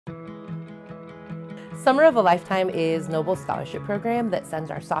Summer of a Lifetime is Noble's scholarship program that sends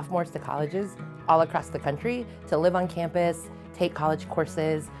our sophomores to colleges all across the country to live on campus, take college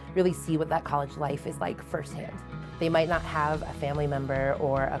courses, really see what that college life is like firsthand. They might not have a family member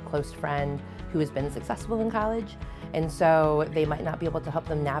or a close friend who has been successful in college, and so they might not be able to help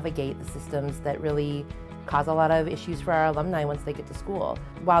them navigate the systems that really cause a lot of issues for our alumni once they get to school.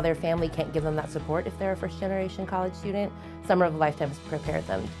 While their family can't give them that support if they're a first-generation college student, Summer of a Lifetime has prepared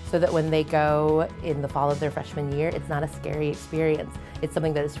them so that when they go in the fall of their freshman year, it's not a scary experience. It's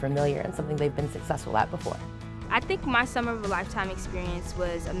something that is familiar and something they've been successful at before. I think my Summer of a Lifetime experience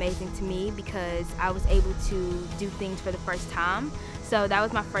was amazing to me because I was able to do things for the first time. So that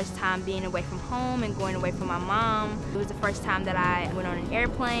was my first time being away from home and going away from my mom. It was the first time that I went on an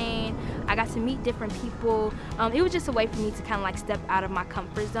airplane. I got to meet different people. It was just a way for me to kind of like step out of my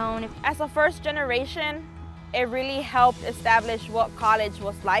comfort zone. As a first generation, it really helped establish what college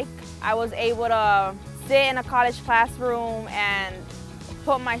was like. I was able to sit in a college classroom and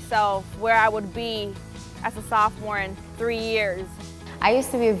put myself where I would be as a sophomore in 3 years. I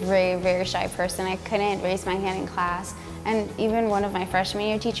used to be a very shy person. I couldn't raise my hand in class. And even one of my freshman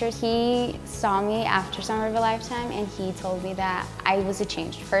year teachers, he saw me after Summer of a Lifetime and he told me that I was a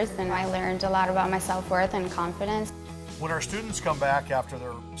changed person. I learned a lot about my self-worth and confidence. When our students come back after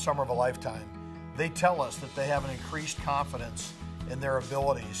their Summer of a Lifetime, they tell us that they have an increased confidence in their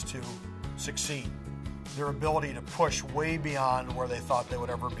abilities to succeed, their ability to push way beyond where they thought they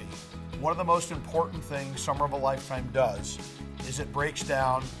would ever be. One of the most important things Summer of a Lifetime does is it breaks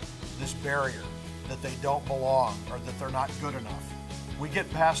down this barrier that they don't belong or that they're not good enough. We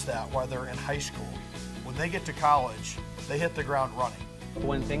get past that while they're in high school. When they get to college, they hit the ground running.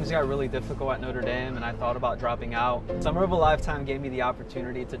 When things got really difficult at Notre Dame and I thought about dropping out, Summer of a Lifetime gave me the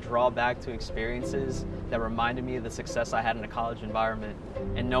opportunity to draw back to experiences that reminded me of the success I had in a college environment.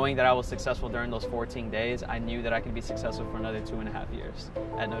 And knowing that I was successful during those 14 days, I knew that I could be successful for another 2.5 years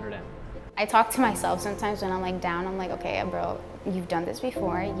at Notre Dame. I talk to myself sometimes when I'm like down. I'm like, okay, bro, you've done this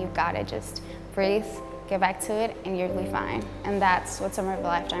before. You gotta just breathe, get back to it, and you'll be fine. And that's what Summer of a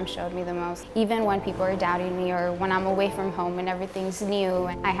Lifetime showed me the most. Even when people are doubting me or when I'm away from home and everything's new,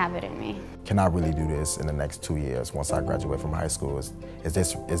 I have it in me. Can I really do this in the next 2 years once I graduate from high school? Is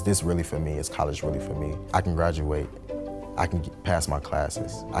this really for me? Is college really for me? I can graduate. I can pass my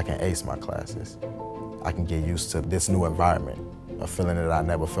classes. I can ace my classes. I can get used to this new environment, a feeling that I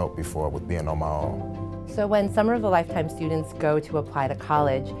never felt before with being on my own. So when Summer of a Lifetime students go to apply to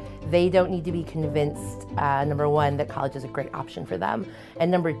college, they don't need to be convinced, number one, that college is a great option for them, and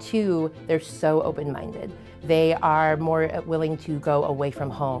number two, they're so open-minded. They are more willing to go away from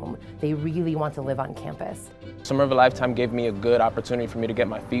home. They really want to live on campus. Summer of a Lifetime gave me a good opportunity for me to get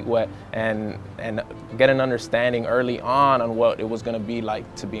my feet wet and get an understanding early on what it was going to be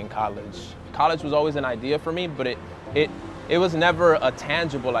like to be in college. College was always an idea for me, but it was never a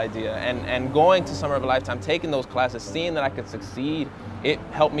tangible idea. And going to Summer of a Lifetime, taking those classes, seeing that I could succeed, it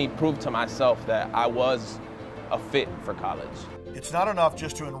helped me prove to myself that I was a fit for college. It's not enough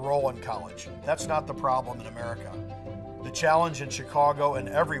just to enroll in college. That's not the problem in America. The challenge in Chicago and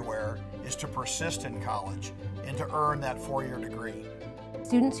everywhere is to persist in college and to earn that 4-year degree.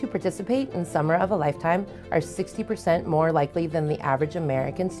 Students who participate in Summer of a Lifetime are 60% more likely than the average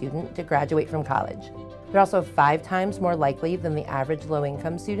American student to graduate from college. They're also 5 times more likely than the average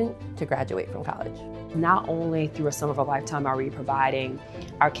low-income student to graduate from college. Not only through a Summer of a Lifetime are we providing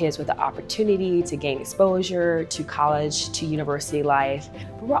our kids with the opportunity to gain exposure to college, to university life,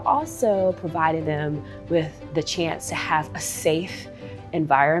 but we're also providing them with the chance to have a safe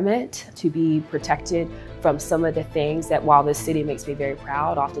environment, to be protected from some of the things that, while this city makes me very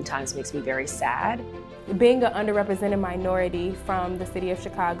proud, oftentimes makes me very sad. Being an underrepresented minority from the city of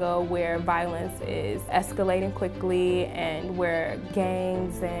Chicago, where violence is escalating quickly and where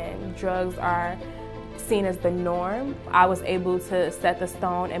gangs and drugs are seen as the norm, I was able to set the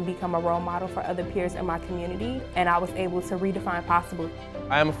stone and become a role model for other peers in my community, and I was able to redefine possible.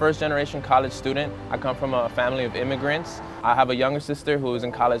 I am a first-generation college student. I come from a family of immigrants. I have a younger sister who is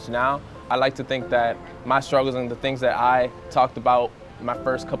in college now. I like to think that my struggles and the things that I talked about my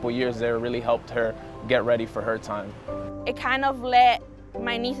first couple years there really helped her get ready for her time. It kind of let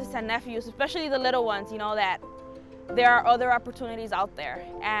my nieces and nephews, especially the little ones, know that there are other opportunities out there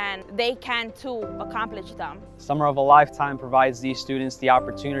and they can too accomplish them. Summer of a Lifetime provides these students the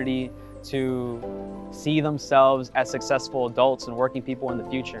opportunity to see themselves as successful adults and working people in the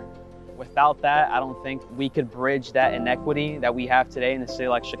future. Without that, I don't think we could bridge that inequity that we have today in a city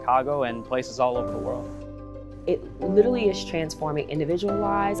like Chicago and places all over the world. It literally is transforming individual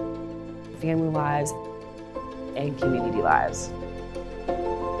lives, family lives, and community lives.